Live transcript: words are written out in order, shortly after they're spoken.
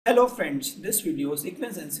Hello friends, this video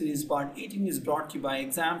sequence and series part 18 is brought to you by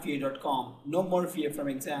examfear.com. No more fear from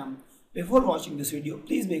exam. Before watching this video,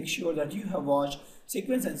 please make sure that you have watched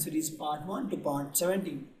sequence and series part 1 to part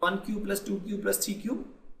 17. 1 cube plus 2 cube plus 3 cube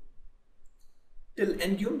till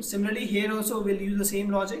n cube. Similarly, here also we'll use the same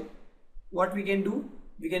logic. What we can do,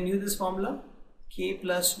 we can use this formula k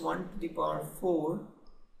plus 1 to the power 4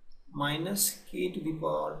 minus k to the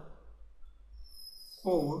power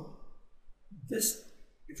 4.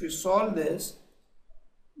 If you solve this,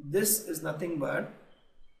 this is nothing but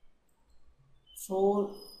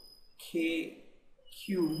 4k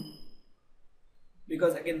cube,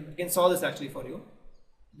 because I can solve this actually for you.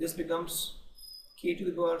 This becomes k to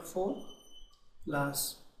the power 4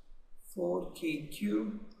 plus 4k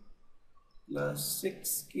cube plus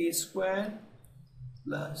 6k square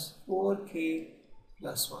plus 4k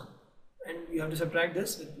plus 1, and you have to subtract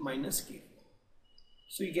this with minus k.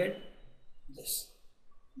 So you get this.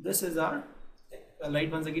 This is our right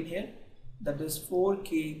once again here, that is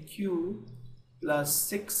 4k cube plus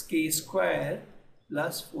 6k square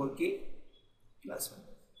plus 4k plus 1.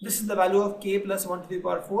 This is the value of k plus 1 to the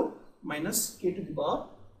power 4 minus k to the power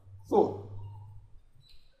 4.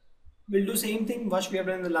 We'll do same thing what we have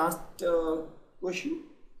done in the last question.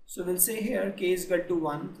 So we'll say here k is equal to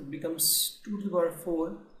 1, so it becomes 2 to the power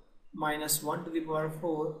 4 minus 1 to the power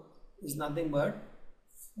 4 is nothing but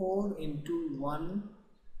 4 into 1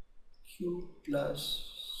 cube plus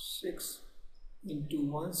 6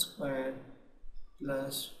 into 1 square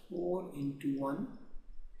plus 4 into 1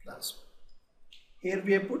 plus 1. Here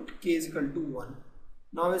we have put k is equal to 1.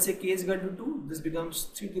 Now we'll say k is equal to 2. This becomes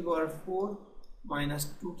 3 to the power 4 minus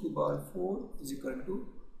 2 to the power 4 is equal to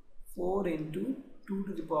 4 into 2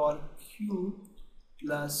 to the power cube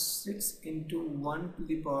plus 6 into 1 to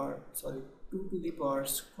the power 2 to the power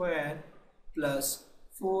square plus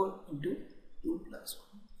 4 into 2 plus 1.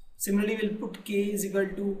 Similarly, we'll put k is equal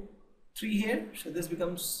to 3 here. So this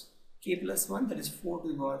becomes k plus 1, that is 4 to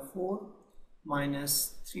the power 4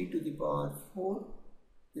 minus 3 to the power 4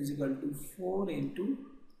 is equal to 4 into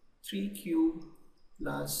 3 cube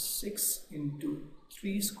plus 6 into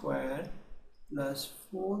 3 square plus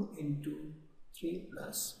 4 into 3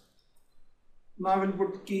 plus. Now we'll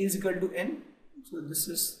put k is equal to n. So this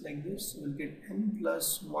is like this. So we'll get n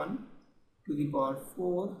plus 1 to the power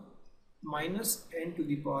 4 minus n to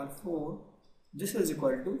the power 4. This is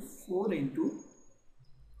equal to 4 into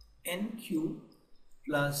n cube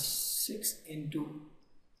plus 6 into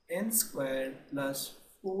n square plus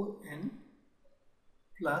 4n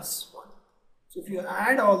plus 1. So if you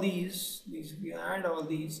add all these,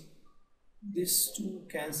 this 2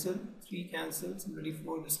 cancel, 3 cancel, similarly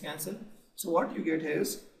 4 this cancel. So what you get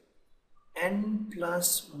is n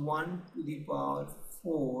plus 1 to the power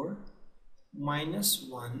 4 minus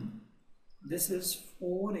 1. This is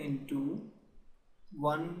 4 into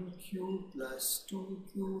 1 cube plus 2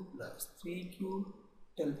 cube plus 3 cube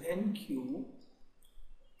till n cube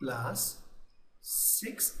plus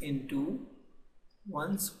 6 into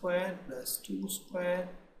 1 square plus 2 square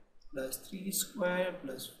plus 3 square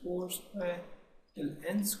plus 4 square till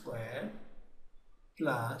n square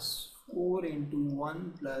plus 4 into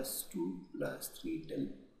 1 plus 2 plus 3 till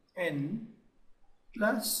n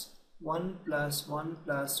plus 1 plus 1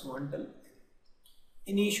 plus 1 till n.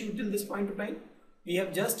 Any issue till this point of time? We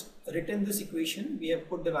have just written this equation. We have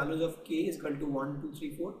put the values of k is equal to 1, 2,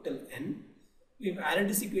 3, 4 till n. We've added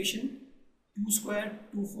this equation. 2 square,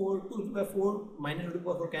 2, 4, 2 to the power 4 minus 2 to the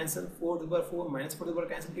power 4 cancel, 4 to the power 4 minus 4 to the power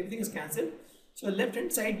cancel, everything is cancelled. So left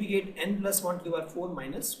hand side we get n plus 1 to the power 4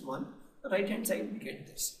 minus 1. Right hand side we get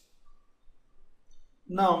this.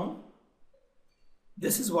 Now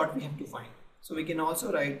this is what we have to find. So we can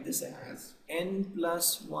also write this as n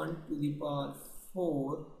plus 1 to the power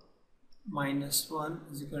 4 minus 1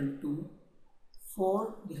 is equal to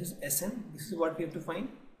 4, this is Sn, this is what we have to find,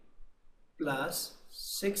 plus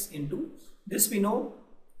 6 into, this we know,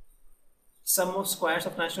 sum of squares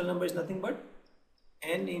of natural number is nothing but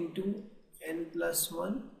n into n plus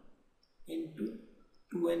 1 into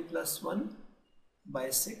 2n plus 1 by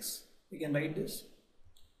 6, we can write this,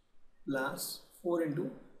 plus 4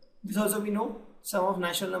 into, this also we know, sum of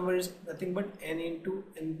natural number is nothing but n into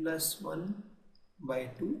n plus 1 by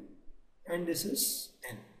 2, and this is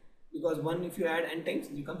n, because 1 if you add n times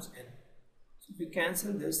it becomes n. So if you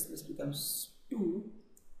cancel this, this becomes 2,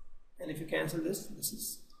 and if you cancel this, this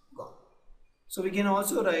is gone. So we can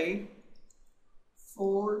also write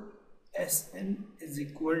 4Sn is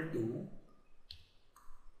equal to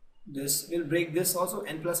this, we'll break this also,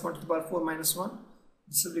 n plus 1 to the power 4 minus 1,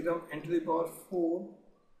 this will become n to the power 4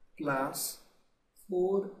 plus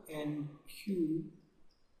 4n cube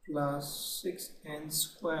plus 6n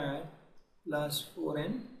square plus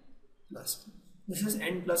 4n plus 2. This is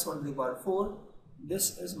n plus 1 to the power 4.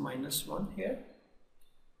 This is minus 1 here.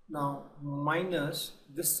 Now minus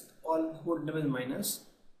this, all whole term is minus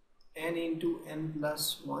n into n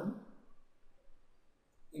plus 1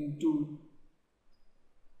 into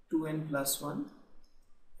 2n plus 1,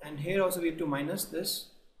 and here also we have to minus this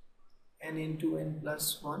n into n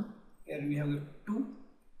plus 1. Here we have 2,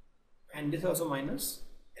 and this also minus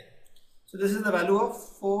n. So this is the value of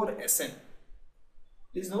 4Sn.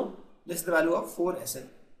 Please note, this is the value of 4Sn.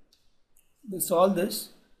 We'll solve this.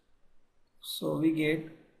 So we get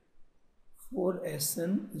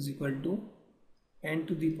 4Sn is equal to n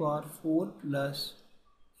to the power 4 plus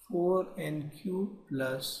 4n cube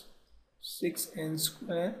plus 6n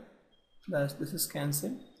square plus this is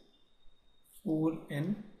cancelled,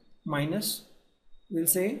 4n minus, we'll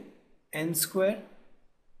say n square,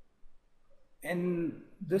 n,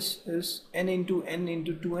 this is n into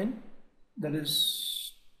 2n, that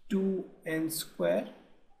is 2n square,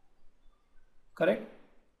 correct?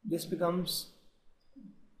 This becomes,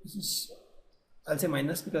 this is, I'll say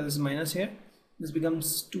minus because this is minus here. This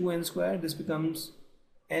becomes 2n square, this becomes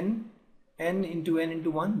n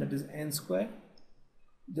into 1, that is n square.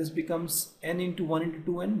 This becomes n into 1 into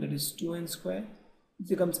 2n, that is 2n square. This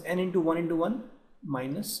becomes n into 1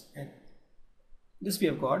 minus n. This we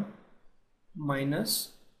have got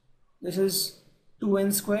minus, this is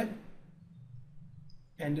 2n square,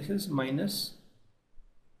 and this is minus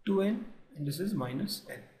 2n, and this is minus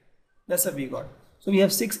n. That's what we got. So we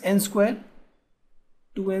have 6n square,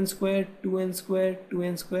 2n square, 2n square,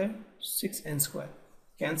 2n square, 6n square.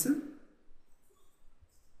 Cancel.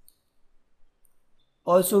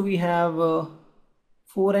 Also we have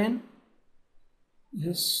 4n.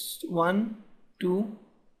 This is 1, 2,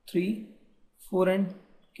 3, 4n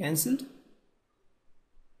cancelled.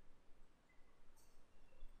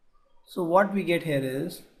 So what we get here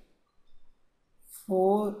is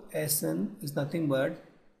 4Sn is nothing but,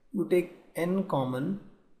 you take n common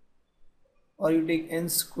or you take n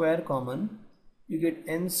square common, you get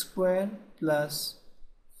n square plus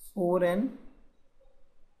 4n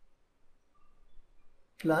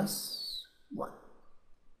plus 1.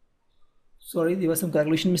 Sorry, there was some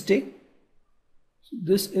calculation mistake. So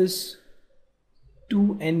this is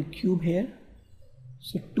 2n cube here.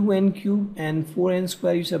 So 2n cube and 4n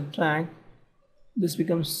square you subtract, this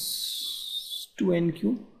becomes 2n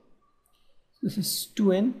cube. This is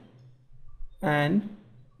 2n, and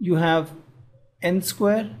you have n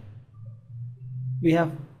square. We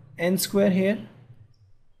have n square here,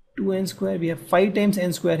 2n square. We have 5 times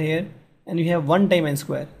n square here, and we have 1 time n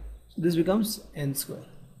square. So this becomes n square.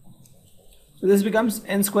 So this becomes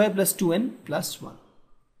n square plus 2n plus 1.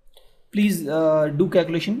 Please do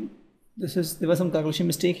calculation. There was some calculation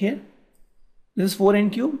mistake here. This is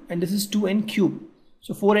 4n cube and this is 2n cube.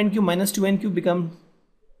 So 4n cube minus 2n cube become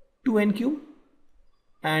 2n cube,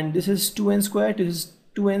 and this is 2n square, this is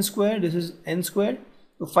 2n square, this is n square.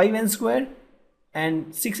 So 5n square and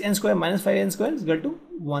 6n square minus 5n square is equal to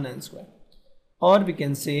 1n square. Or we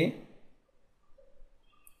can say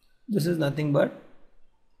this is nothing but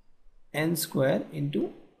n square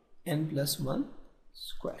into n plus 1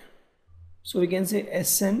 square. So we can say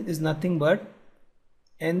Sn is nothing but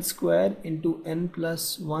n square into n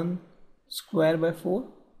plus 1 square by 4,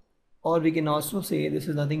 or we can also say this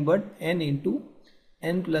is nothing but n into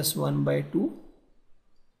n plus 1 by 2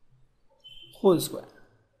 whole square.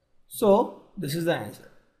 So this is the answer.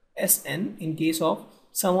 Sn in case of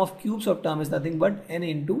sum of cubes of term is nothing but n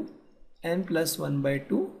into n plus 1 by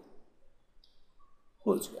 2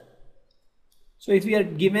 whole square. So if we are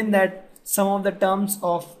given that sum of the terms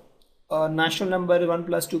of natural number 1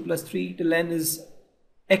 plus 2 plus 3 till n is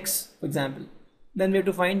x, for example, then we have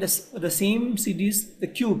to find the same series, the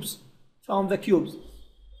cubes, sum of the cubes.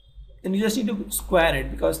 Then you just need to square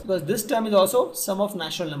it, because this term is also sum of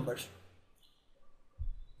natural numbers.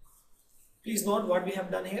 Please note what we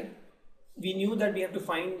have done here. We knew that we have to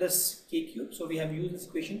find this k cube, so we have used this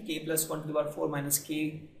equation k plus 1 to the power 4 minus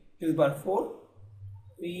k to the power 4.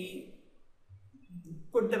 We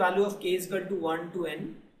put the value of k is equal to 1 to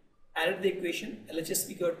n, added the equation, LHS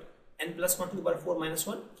we got n plus 1 to the power 4 minus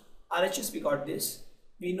 1, RHS we got this.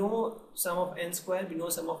 We know sum of n square, we know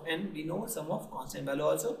sum of n, we know sum of constant value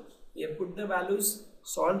also. We have put the values,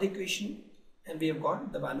 solved the equation, and we have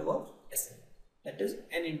got the value of Sn. That is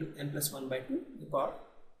n into n plus 1 by 2 to the power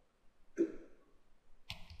 2.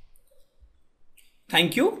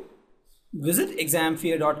 Thank you. Visit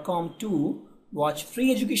examfear.com to watch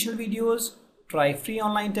free educational videos, try free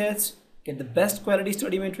online tests, get the best quality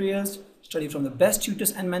study materials, study from the best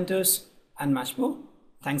tutors and mentors, and much more.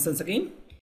 Thanks once again.